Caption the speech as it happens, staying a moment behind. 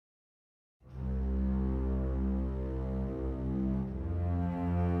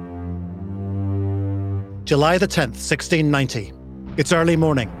July the 10th, 1690. It's early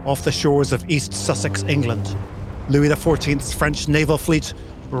morning off the shores of East Sussex, England. Louis XIV's French naval fleet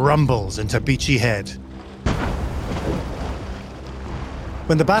rumbles into Beachy Head.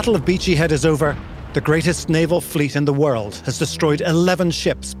 When the Battle of Beachy Head is over, the greatest naval fleet in the world has destroyed 11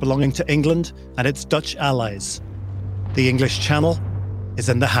 ships belonging to England and its Dutch allies. The English Channel is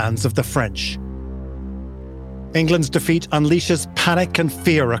in the hands of the French. England's defeat unleashes panic and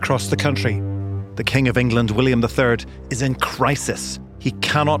fear across the country. The King of England, William III, is in crisis. He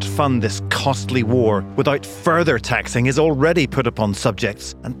cannot fund this costly war without further taxing his already put upon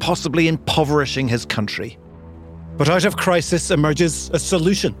subjects and possibly impoverishing his country. But out of crisis emerges a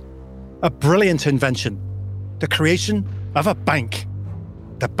solution, a brilliant invention, the creation of a bank,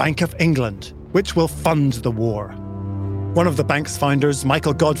 the Bank of England, which will fund the war. One of the bank's founders,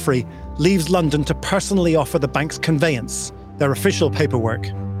 Michael Godfrey, leaves London to personally offer the bank's conveyance, their official paperwork,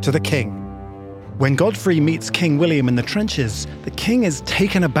 to the king. When Godfrey meets King William in the trenches, the king is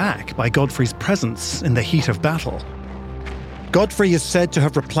taken aback by Godfrey's presence in the heat of battle. Godfrey is said to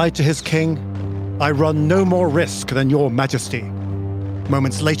have replied to his king, "I run no more risk than your majesty."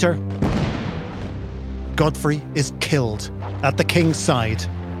 Moments later, Godfrey is killed at the king's side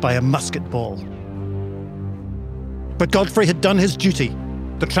by a musket ball. But Godfrey had done his duty,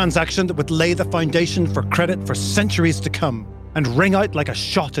 the transaction that would lay the foundation for credit for centuries to come and ring out like a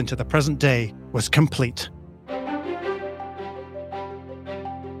shot into the present day was complete.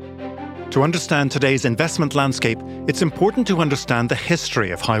 To understand today's investment landscape, it's important to understand the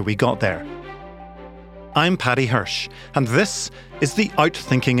history of how we got there. I'm Paddy Hirsch, and this is The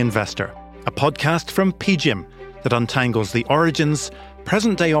Outthinking Investor, a podcast from PGIM that untangles the origins,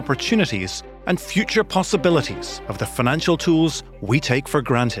 present-day opportunities, and future possibilities of the financial tools we take for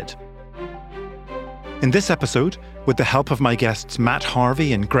granted. In this episode, with the help of my guests Matt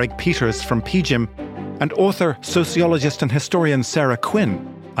Harvey and Greg Peters from PGIM, and author, sociologist and historian Sarah Quinn,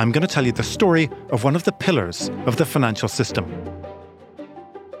 I'm going to tell you the story of one of the pillars of the financial system.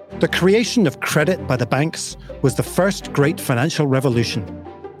 The creation of credit by the banks was the first great financial revolution.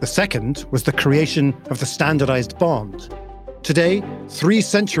 The second was the creation of the standardised bond. Today, 3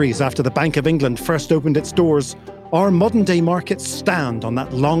 centuries after the Bank of England first opened its doors, our modern-day markets stand on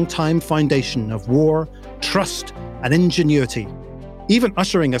that long-time foundation of war, trust and ingenuity, even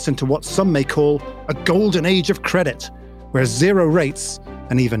ushering us into what some may call a golden age of credit, where zero rates,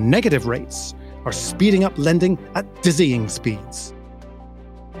 and even negative rates, are speeding up lending at dizzying speeds.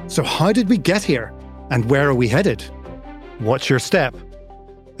 So how did we get here, and where are we headed? Watch your step.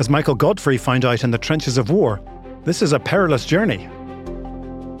 As Michael Godfrey found out in the trenches of war, this is a perilous journey.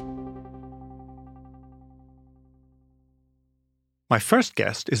 My first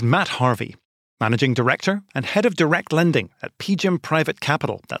guest is Matt Harvey, Managing Director and Head of Direct Lending at PGIM Private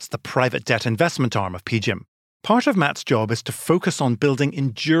Capital. That's the private debt investment arm of PGIM. Part of Matt's job is to focus on building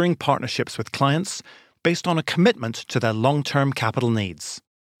enduring partnerships with clients based on a commitment to their long-term capital needs.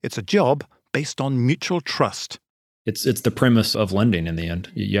 It's a job based on mutual trust. It's the premise of lending in the end.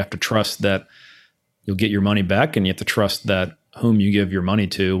 You have to trust that you'll get your money back, and you have to trust that whom you give your money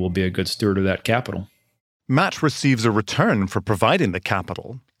to will be a good steward of that capital. Matt receives a return for providing the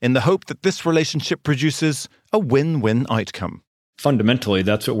capital in the hope that this relationship produces a win-win outcome. Fundamentally,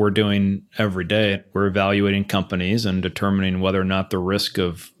 that's what we're doing every day. We're evaluating companies and determining whether or not the risk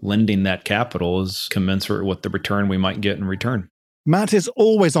of lending that capital is commensurate with the return we might get in return. Matt is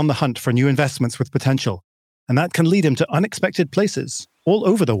always on the hunt for new investments with potential, and that can lead him to unexpected places all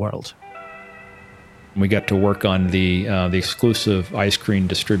over the world. We got to work on the exclusive ice cream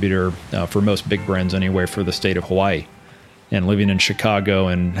distributor for most big brands anyway for the state of Hawaii. And living in Chicago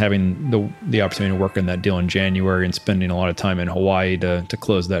and having the opportunity to work on that deal in January and spending a lot of time in Hawaii to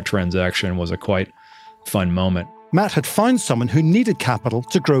close that transaction was a quite fun moment. Matt had found someone who needed capital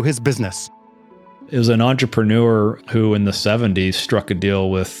to grow his business. It was an entrepreneur who in the 70s struck a deal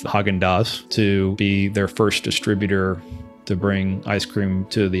with Häagen-Dazs to be their first distributor to bring ice cream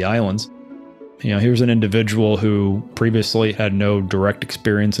to the islands. Here's an individual who previously had no direct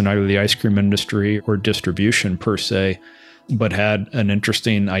experience in either the ice cream industry or distribution per se, but had an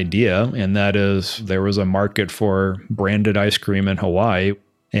interesting idea, and that is there was a market for branded ice cream in Hawaii,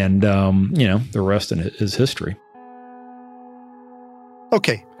 and the rest is history.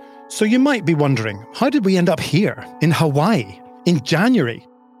 Okay, so you might be wondering, how did we end up here in Hawaii in January?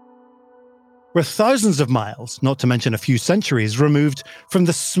 We're thousands of miles, not to mention a few centuries, removed from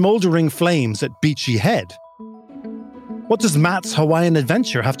the smouldering flames at Beachy Head. What does Matt's Hawaiian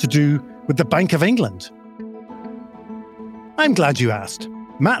adventure have to do with the Bank of England? I'm glad you asked.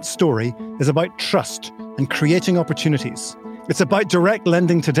 Matt's story is about trust and creating opportunities. It's about direct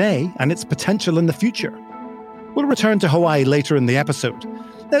lending today and its potential in the future. We'll return to Hawaii later in the episode.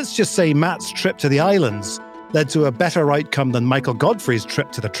 Let's just say Matt's trip to the islands led to a better outcome than Michael Godfrey's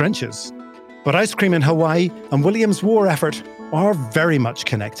trip to the trenches. But ice cream in Hawaii and William's war effort are very much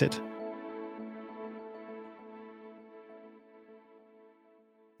connected.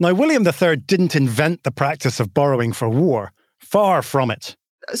 Now, William III didn't invent the practice of borrowing for war. Far from it.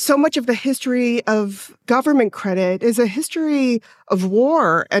 So much of the history of government credit is a history of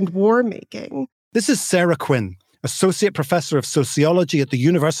war and war-making. This is Sarah Quinn, Associate Professor of Sociology at the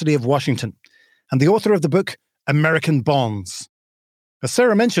University of Washington, and the author of the book American Bonds. As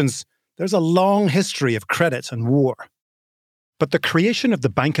Sarah mentions, there's a long history of credit and war. But the creation of the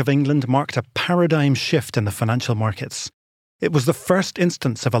Bank of England marked a paradigm shift in the financial markets. It was the first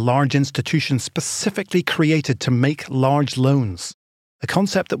instance of a large institution specifically created to make large loans, a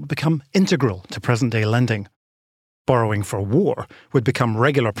concept that would become integral to present-day lending. Borrowing for war would become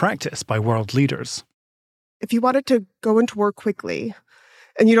regular practice by world leaders. If you wanted to go into war quickly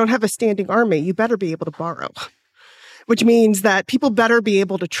and you don't have a standing army, you better be able to borrow, which means that people better be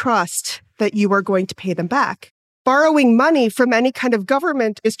able to trust that you are going to pay them back. Borrowing money from any kind of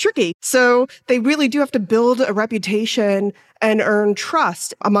government is tricky. So they really do have to build a reputation and earn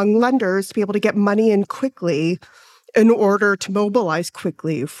trust among lenders to be able to get money in quickly in order to mobilize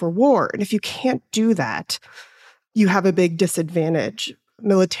quickly for war. And if you can't do that, you have a big disadvantage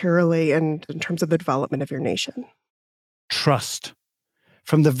militarily and in terms of the development of your nation. Trust.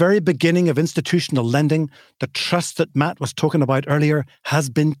 From the very beginning of institutional lending, the trust that Matt was talking about earlier has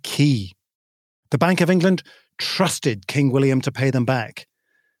been key. The Bank of England trusted King William to pay them back.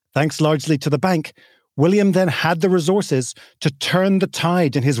 Thanks largely to the bank, William then had the resources to turn the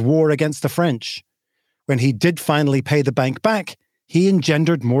tide in his war against the French. When he did finally pay the bank back, he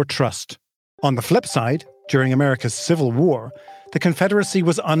engendered more trust. On the flip side, during America's Civil War, the Confederacy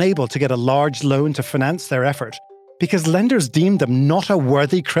was unable to get a large loan to finance their effort because lenders deemed them not a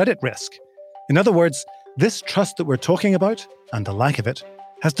worthy credit risk. In other words, this trust that we're talking about, and the lack of it,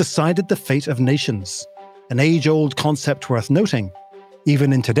 has decided the fate of nations. An age-old concept worth noting,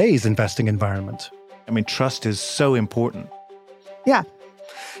 even in today's investing environment. I mean, trust is so important. Yeah.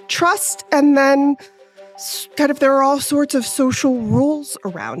 Trust, and then kind of there are all sorts of social rules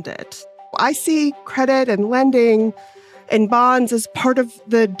around it. I see credit and lending and bonds as part of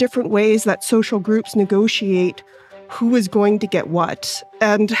the different ways that social groups negotiate who is going to get what,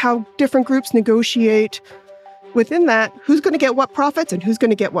 and how different groups negotiate within that who's going to get what profits and who's going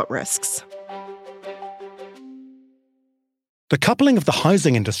to get what risks. The coupling of the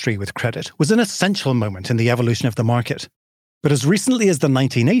housing industry with credit was an essential moment in the evolution of the market. But as recently as the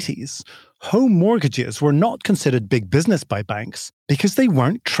 1980s, home mortgages were not considered big business by banks because they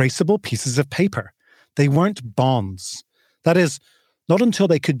weren't traceable pieces of paper. They weren't bonds. That is, not until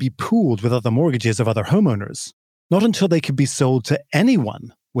they could be pooled with other mortgages of other homeowners, not until they could be sold to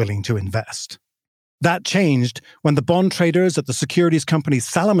anyone willing to invest. That changed when the bond traders at the securities company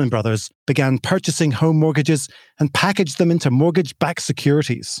Salomon Brothers began purchasing home mortgages and packaged them into mortgage-backed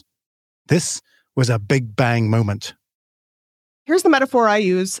securities. This was a big bang moment. Here's the metaphor I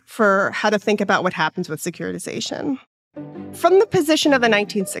use for how to think about what happens with securitization. From the position of the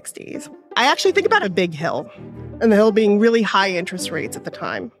 1960s, I actually think about a big hill, and the hill being really high interest rates at the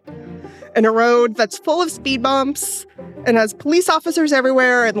time, and a road that's full of speed bumps and has police officers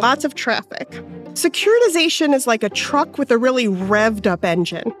everywhere and lots of traffic. Securitization is like a truck with a really revved up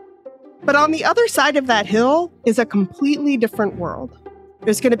engine. But on the other side of that hill is a completely different world.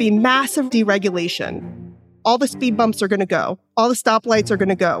 There's going to be massive deregulation. All the speed bumps are going to go. All the stoplights are going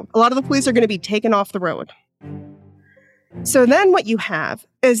to go. A lot of the police are going to be taken off the road. So then what you have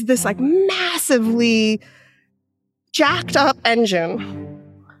is this like massively jacked up engine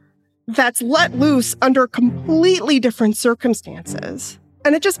that's let loose under completely different circumstances.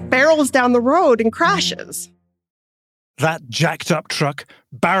 And it just barrels down the road and crashes. That jacked up truck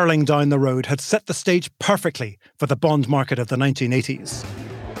barreling down the road had set the stage perfectly for the bond market of the 1980s.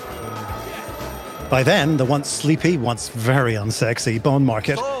 By then, the once sleepy, once very unsexy bond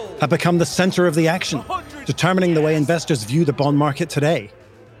market had become the center of the action, determining the way investors view the bond market today.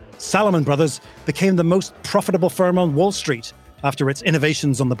 Salomon Brothers became the most profitable firm on Wall Street after its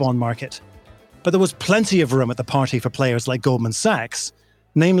innovations on the bond market. But there was plenty of room at the party for players like Goldman Sachs,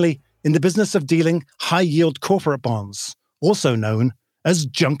 namely in the business of dealing high-yield corporate bonds, also known as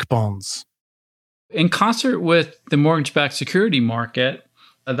junk bonds. In concert with the mortgage-backed security market,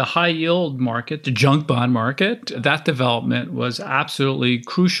 the high-yield market, the junk bond market, that development was absolutely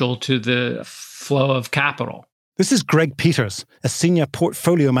crucial to the flow of capital. This is Greg Peters, a senior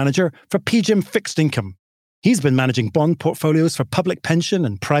portfolio manager for PGIM Fixed Income. He's been managing bond portfolios for public pension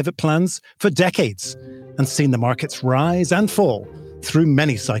and private plans for decades, and seen the markets rise and fall through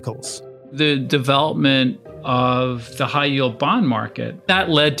many cycles. The development of the high yield bond market, that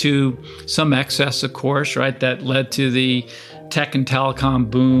led to some excess, of course, right? That led to the tech and telecom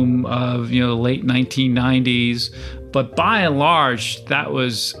boom of, late 1990s. But by and large, that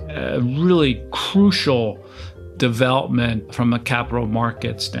was a really crucial development from a capital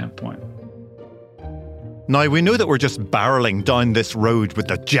market standpoint. Now, we know that we're just barreling down this road with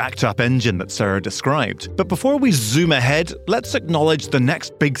the jacked-up engine that Sarah described. But before we zoom ahead, let's acknowledge the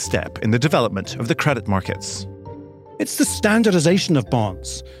next big step in the development of the credit markets. It's the standardization of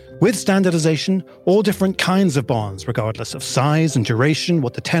bonds. With standardization, all different kinds of bonds, regardless of size and duration,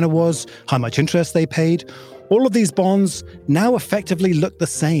 what the tenor was, how much interest they paid, all of these bonds now effectively look the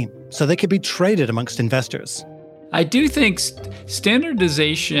same, so they could be traded amongst investors. I do think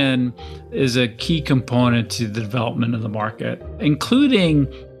standardization is a key component to the development of the market, including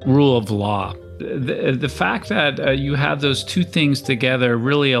rule of law. The fact that you have those two things together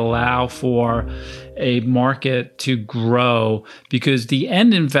really allow for a market to grow, because the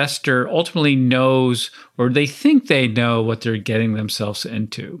end investor ultimately knows, or they think they know, what they're getting themselves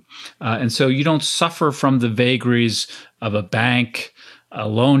into. And so you don't suffer from the vagaries of a bank, a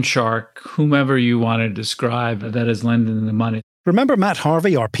loan shark, whomever you want to describe that is lending the money. Remember Matt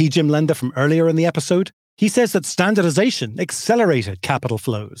Harvey, our PGIM lender from earlier in the episode? He says that standardization accelerated capital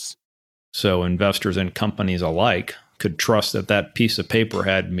flows. So investors and companies alike could trust that that piece of paper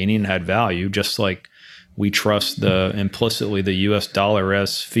had meaning, had value, just like we trust implicitly the US dollar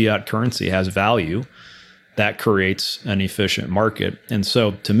as fiat currency has value. That creates an efficient market. And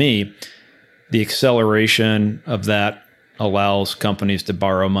so to me, the acceleration of that allows companies to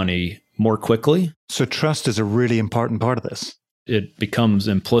borrow money more quickly. So trust is a really important part of this. It becomes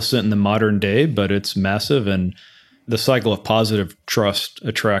implicit in the modern day, but it's massive. And the cycle of positive trust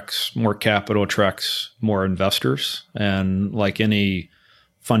attracts more capital, attracts more investors. And like any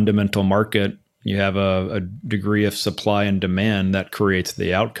fundamental market, you have a degree of supply and demand that creates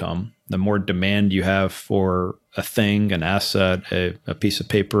the outcome. The more demand you have for a thing, an asset, a piece of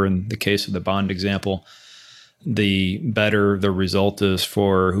paper, in the case of the bond example, the better the result is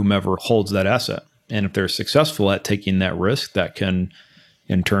for whomever holds that asset. And if they're successful at taking that risk, that can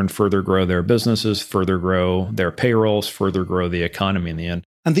in turn further grow their businesses, further grow their payrolls, further grow the economy in the end.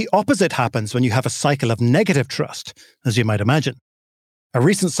 And the opposite happens when you have a cycle of negative trust, as you might imagine. A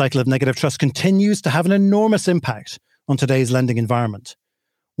recent cycle of negative trust continues to have an enormous impact on today's lending environment,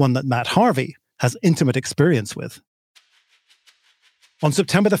 one that Matt Harvey has intimate experience with. On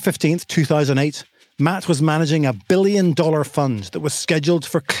September the 15th, 2008, Matt was managing a $1 billion fund that was scheduled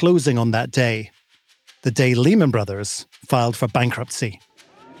for closing on that day, the day Lehman Brothers filed for bankruptcy.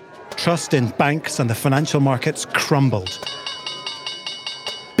 Trust in banks and the financial markets crumbled.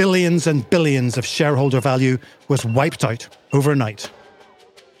 Billions and billions of shareholder value was wiped out overnight.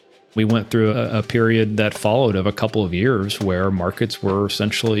 We went through a period that followed of a couple of years where markets were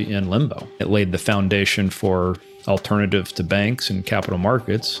essentially in limbo. It laid the foundation for alternatives to banks and capital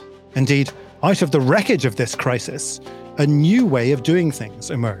markets. Indeed, out of the wreckage of this crisis, a new way of doing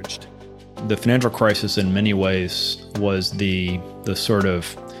things emerged. The financial crisis in many ways was the sort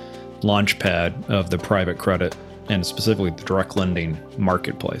of launch pad of the private credit and specifically the direct lending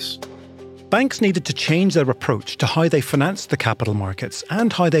marketplace. Banks needed to change their approach to how they financed the capital markets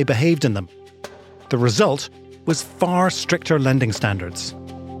and how they behaved in them. The result was far stricter lending standards.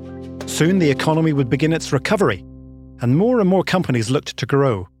 Soon the economy would begin its recovery, and more companies looked to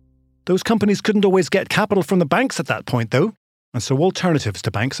grow. Those companies couldn't always get capital from the banks at that point, though, and so alternatives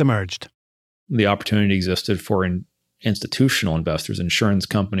to banks emerged. The opportunity existed for institutional investors, insurance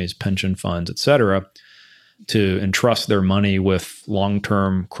companies, pension funds, etc., to entrust their money with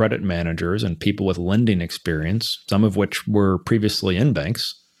long-term credit managers and people with lending experience, some of which were previously in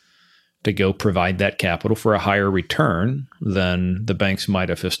banks, to go provide that capital for a higher return than the banks might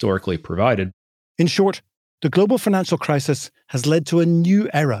have historically provided. In short, the global financial crisis has led to a new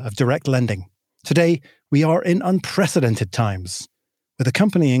era of direct lending. Today, we are in unprecedented times, with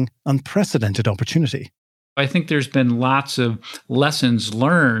accompanying unprecedented opportunity. I think there's been lots of lessons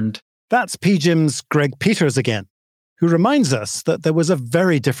learned. That's PGIM's Greg Peters again, who reminds us that there was a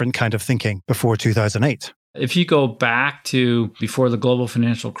very different kind of thinking before 2008. If you go back to before the global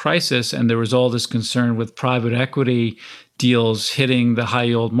financial crisis, and there was all this concern with private equity deals hitting the high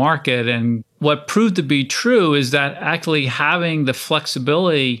yield market, and what proved to be true is that actually having the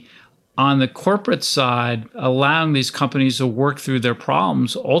flexibility on the corporate side, allowing these companies to work through their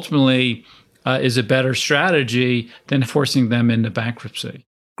problems, ultimately is a better strategy than forcing them into bankruptcy.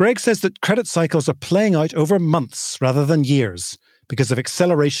 Greg says that credit cycles are playing out over months rather than years because of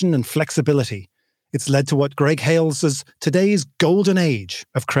acceleration and flexibility, It's led to what Greg hails as today's golden age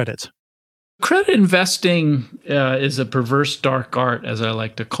of credit. Credit investing is a perverse dark art, as I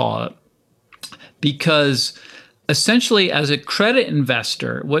like to call it, because essentially, as a credit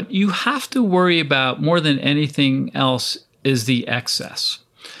investor, what you have to worry about more than anything else is the excess.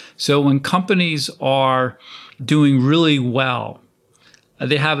 So when companies are doing really well,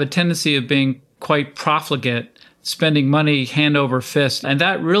 they have a tendency of being quite profligate, spending money hand over fist, and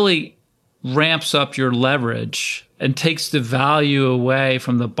that really ramps up your leverage and takes the value away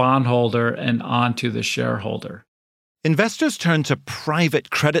from the bondholder and onto the shareholder. Investors turn to private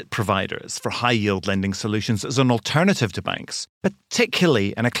credit providers for high-yield lending solutions as an alternative to banks,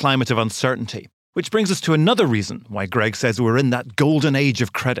 particularly in a climate of uncertainty. Which brings us to another reason why Greg says we're in that golden age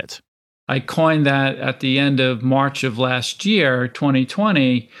of credit. I coined that at the end of March of last year,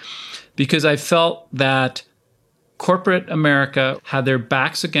 2020, because I felt that corporate America had their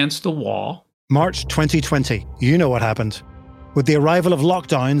backs against the wall. March 2020, you know what happened. With the arrival of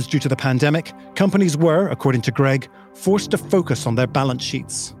lockdowns due to the pandemic, companies were, according to Greg, forced to focus on their balance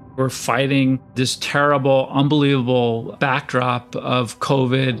sheets. We're fighting this terrible, unbelievable backdrop of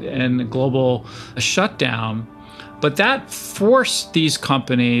COVID and global shutdown. But that forced these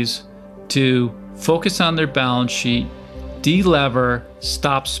companies to focus on their balance sheet, de-lever,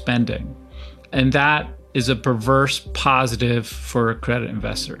 stop spending. And that is a perverse positive for credit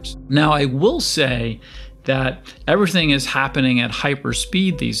investors. Now, I will say that everything is happening at hyper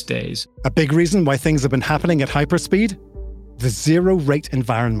speed these days. A big reason why things have been happening at hyperspeed? The zero-rate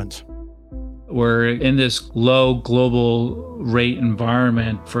environment. We're in this low global rate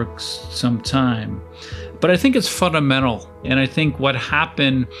environment for some time. But I think it's fundamental. And I think what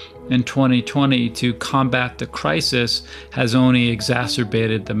happened in 2020 to combat the crisis has only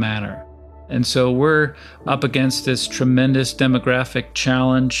exacerbated the matter. And so we're up against this tremendous demographic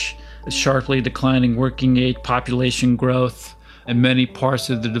challenge, sharply declining working age population growth in many parts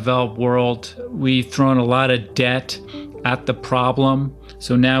of the developed world. We've thrown a lot of debt at the problem.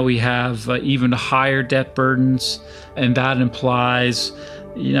 So now we have even higher debt burdens, and that implies,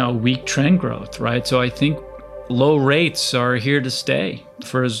 weak trend growth, right? So I think low rates are here to stay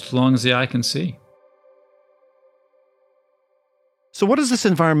for as long as the eye can see. So what does this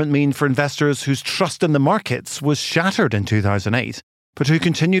environment mean for investors whose trust in the markets was shattered in 2008, but who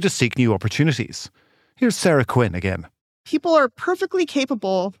continue to seek new opportunities? Here's Sarah Quinn again. People are perfectly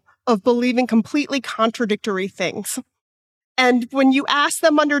capable of believing completely contradictory things. And when you ask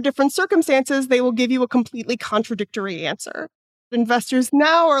them under different circumstances, they will give you a completely contradictory answer. Investors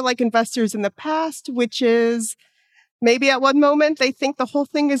now are like investors in the past, which is maybe at one moment they think the whole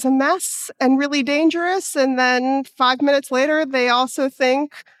thing is a mess and really dangerous. And then 5 minutes later, they also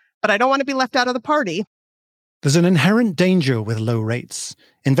think, but I don't want to be left out of the party. There's an inherent danger with low rates.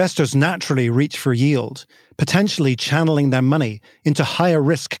 Investors naturally reach for yield, potentially channeling their money into higher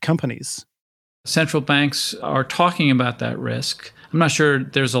risk companies. Central banks are talking about that risk. I'm not sure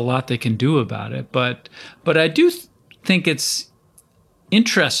there's a lot they can do about it, but I do think it's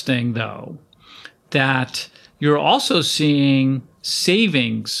interesting, though, that you're also seeing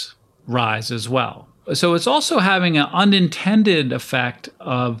savings rise as well. So it's also having an unintended effect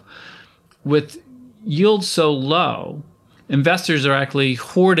of, with yields so low, investors are actually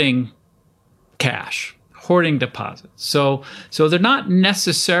hoarding cash, hoarding deposits. So they're not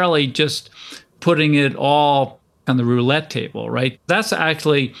necessarily just putting it all on the roulette table, right? That's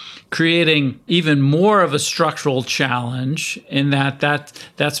actually creating even more of a structural challenge in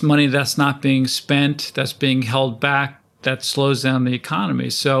that's money that's not being spent, that's being held back, that slows down the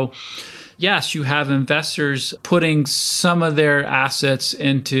economy. So yes, you have investors putting some of their assets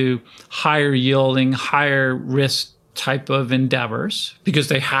into higher yielding, higher risk type of endeavors because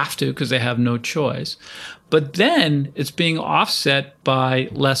they have to, because they have no choice. But then it's being offset by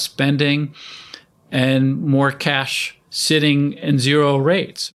less spending and more cash sitting in zero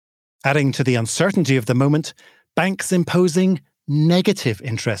rates. Adding to the uncertainty of the moment, banks imposing negative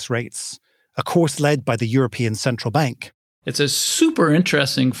interest rates, a course led by the European Central Bank. It's a super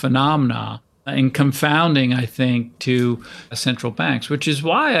interesting phenomena and confounding, I think, to central banks, which is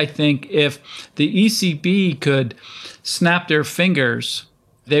why I think if the ECB could snap their fingers,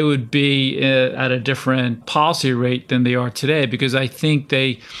 they would be at a different policy rate than they are today, because I think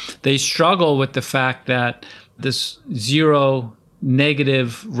they struggle with the fact that this zero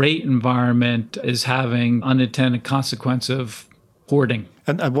negative rate environment is having unintended consequence of hoarding.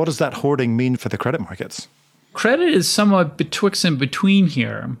 And what does that hoarding mean for the credit markets? Credit is somewhat betwixt and between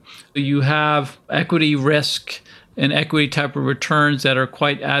here. You have equity risk and equity type of returns that are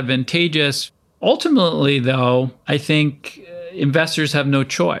quite advantageous. Ultimately, though, I think investors have no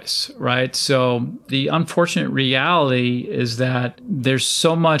choice, right? So the unfortunate reality is that there's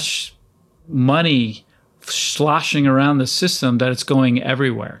so much money sloshing around the system that it's going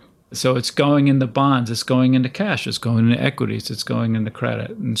everywhere. So it's going into bonds, it's going into cash, it's going into equities, it's going into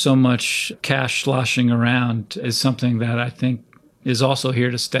credit. And so much cash sloshing around is something that I think is also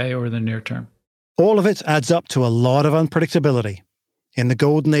here to stay over the near term. All of it adds up to a lot of unpredictability. In the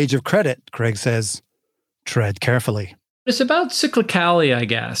golden age of credit, Greg says, tread carefully. It's about cyclicality, I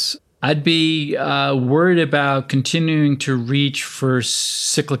guess. I'd be worried about continuing to reach for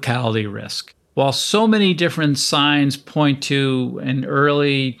cyclicality risk. While so many different signs point to an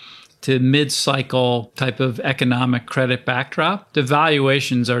early to mid-cycle type of economic credit backdrop, the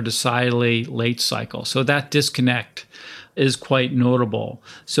valuations are decidedly late cycle. So that disconnect is quite notable.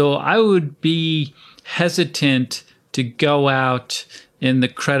 So I would be hesitant to go out in the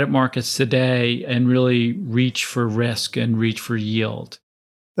credit markets today and really reach for risk and reach for yield.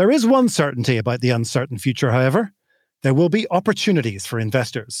 There is one certainty about the uncertain future, however. There will be opportunities for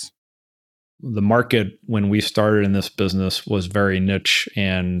investors. The market, when we started in this business, was very niche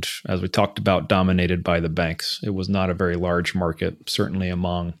and, as we talked about, dominated by the banks. It was not a very large market, certainly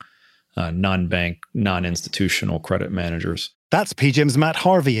among non-bank, non-institutional credit managers. That's PGIM's Matt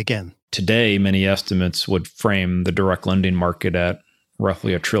Harvey again. Today, many estimates would frame the direct lending market at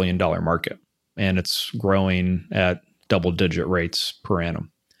roughly $1 trillion market, and it's growing at double-digit rates per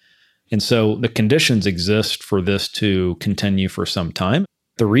annum. And so the conditions exist for this to continue for some time.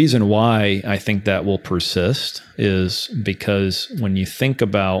 The reason why I think that will persist is because when you think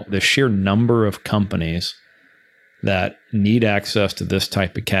about the sheer number of companies that need access to this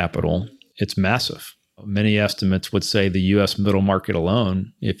type of capital, it's massive. Many estimates would say the U.S. middle market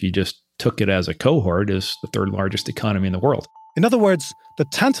alone, if you just took it as a cohort, is the third largest economy in the world. In other words, the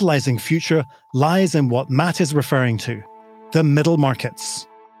tantalizing future lies in what Matt is referring to, the middle markets.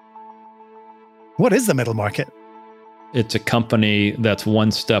 What is the middle market? It's a company that's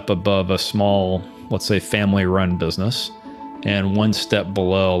one step above a small, let's say, family-run business, and one step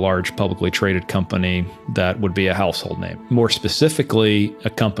below a large publicly traded company that would be a household name. More specifically, a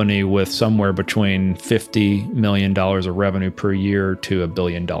company with somewhere between $50 million of revenue per year to $1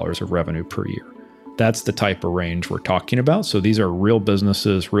 billion of revenue per year. That's the type of range we're talking about. So these are real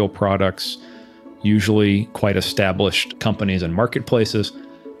businesses, real products, usually quite established companies and marketplaces,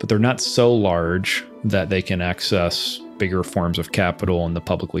 but they're not so large that they can access bigger forms of capital in the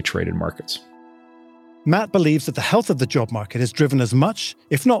publicly traded markets. Matt believes that the health of the job market is driven as much,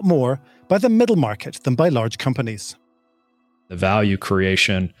 if not more, by the middle market than by large companies. The value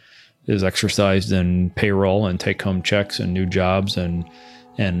creation is exercised in payroll and take-home checks and new jobs and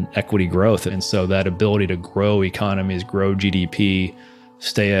equity growth. And so that ability to grow economies, grow GDP,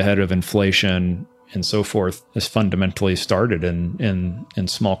 stay ahead of inflation, and so forth is fundamentally started in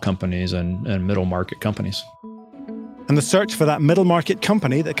small companies and middle market companies. And the search for that middle market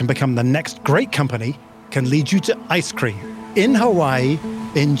company that can become the next great company can lead you to ice cream in Hawaii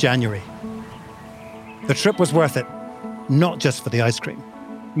in January. The trip was worth it, not just for the ice cream.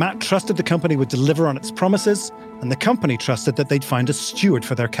 Matt trusted the company would deliver on its promises, and the company trusted that they'd find a steward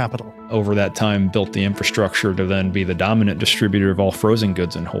for their capital. Over that time, built the infrastructure to then be the dominant distributor of all frozen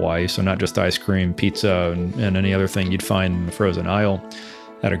goods in Hawaii. So not just ice cream, pizza, and any other thing you'd find in the frozen aisle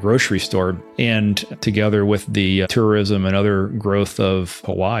at a grocery store. And together with the tourism and other growth of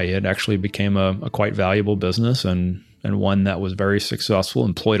Hawaii, it actually became a quite valuable business and one that was very successful,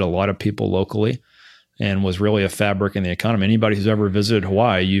 employed a lot of people locally, and was really a fabric in the economy. Anybody who's ever visited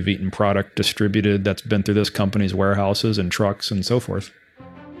Hawaii, you've eaten product distributed that's been through this company's warehouses and trucks and so forth.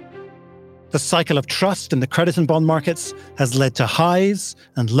 The cycle of trust in the credit and bond markets has led to highs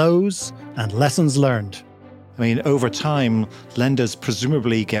and lows and lessons learned. I mean, over time, lenders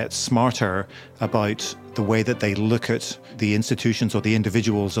presumably get smarter about the way that they look at the institutions or the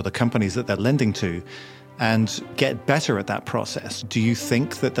individuals or the companies that they're lending to and get better at that process. Do you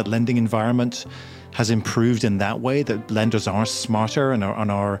think that the lending environment has improved in that way, that lenders are smarter and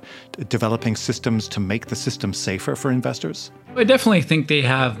are developing systems to make the system safer for investors? I definitely think they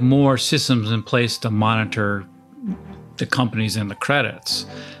have more systems in place to monitor the companies and the credits.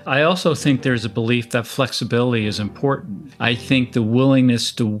 I also think there's a belief that flexibility is important. I think the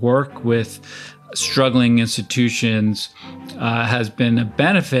willingness to work with struggling institutions has been a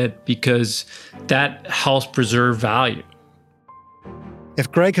benefit because that helps preserve value. If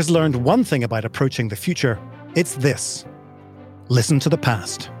Greg has learned one thing about approaching the future, it's this: listen to the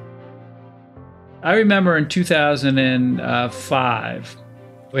past. I remember in 2005,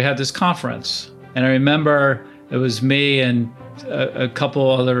 we had this conference, and I remember It was me and a couple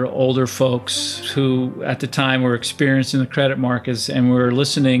other older folks who at the time were experienced in the credit markets, and we were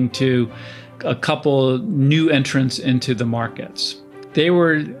listening to a couple new entrants into the markets. They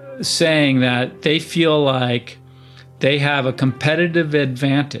were saying that they feel like they have a competitive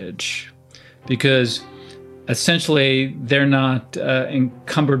advantage because essentially they're not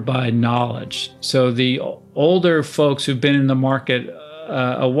encumbered by knowledge. So the older folks who've been in the market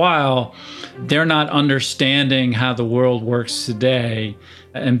a while, they're not understanding how the world works today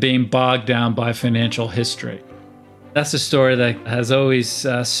and being bogged down by financial history. That's a story that has always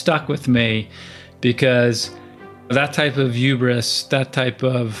stuck with me, because that type of hubris, that type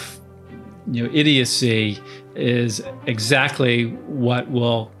of idiocy is exactly what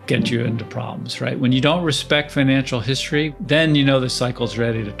will get you into problems, right? When you don't respect financial history, then the cycle's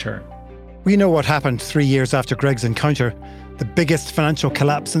ready to turn. We know what happened 3 years after Greg's encounter, the biggest financial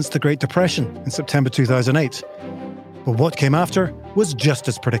collapse since the Great Depression in September 2008. But what came after was just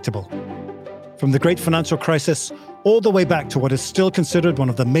as predictable. From the Great Financial Crisis all the way back to what is still considered one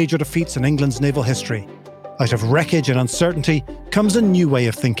of the major defeats in England's naval history, out of wreckage and uncertainty comes a new way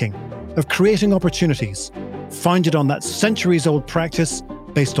of thinking, of creating opportunities, founded on that centuries-old practice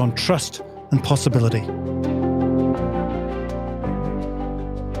based on trust and possibility.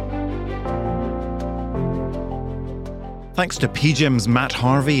 Thanks to PGIM's Matt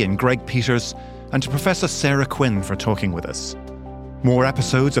Harvey and Greg Peters, and to Professor Sarah Quinn for talking with us. More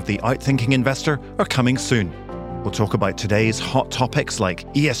episodes of The Outthinking Investor are coming soon. We'll talk about today's hot topics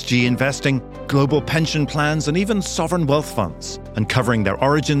like ESG investing, global pension plans, and even sovereign wealth funds, uncovering their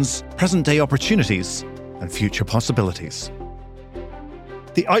origins, present-day opportunities, and future possibilities.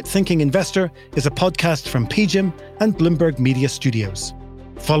 The Outthinking Investor is a podcast from PGIM and Bloomberg Media Studios.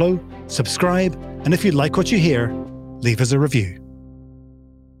 Follow, subscribe, and if you like what you hear, leave us a review.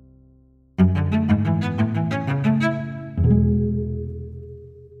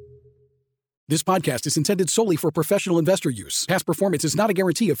 This podcast is intended solely for professional investor use. Past performance is not a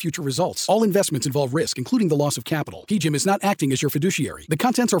guarantee of future results. All investments involve risk, including the loss of capital. PGIM is not acting as your fiduciary. The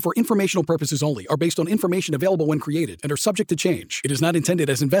contents are for informational purposes only, are based on information available when created, and are subject to change. It is not intended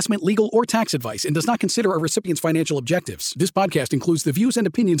as investment, legal, or tax advice and does not consider a recipient's financial objectives. This podcast includes the views and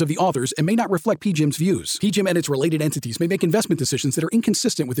opinions of the authors and may not reflect PGIM's views. PGIM and its related entities may make investment decisions that are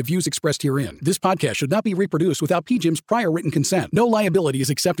inconsistent with the views expressed herein. This podcast should not be reproduced without PGIM's prior written consent. No liability is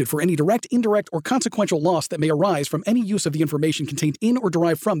accepted for any direct, indirect, or consequential loss that may arise from any use of the information contained in or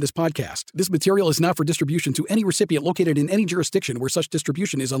derived from this podcast. This material is not for distribution to any recipient located in any jurisdiction where such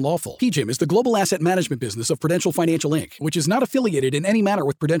distribution is unlawful. PGIM is the global asset management business of Prudential Financial Inc., which is not affiliated in any manner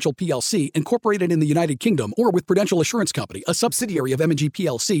with Prudential plc, incorporated in the United Kingdom, or with Prudential Assurance Company, a subsidiary of M&G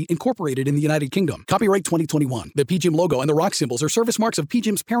plc, incorporated in the United Kingdom. Copyright 2021. The PGIM logo and the rock symbols are service marks of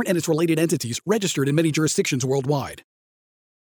PGIM's parent and its related entities, registered in many jurisdictions worldwide.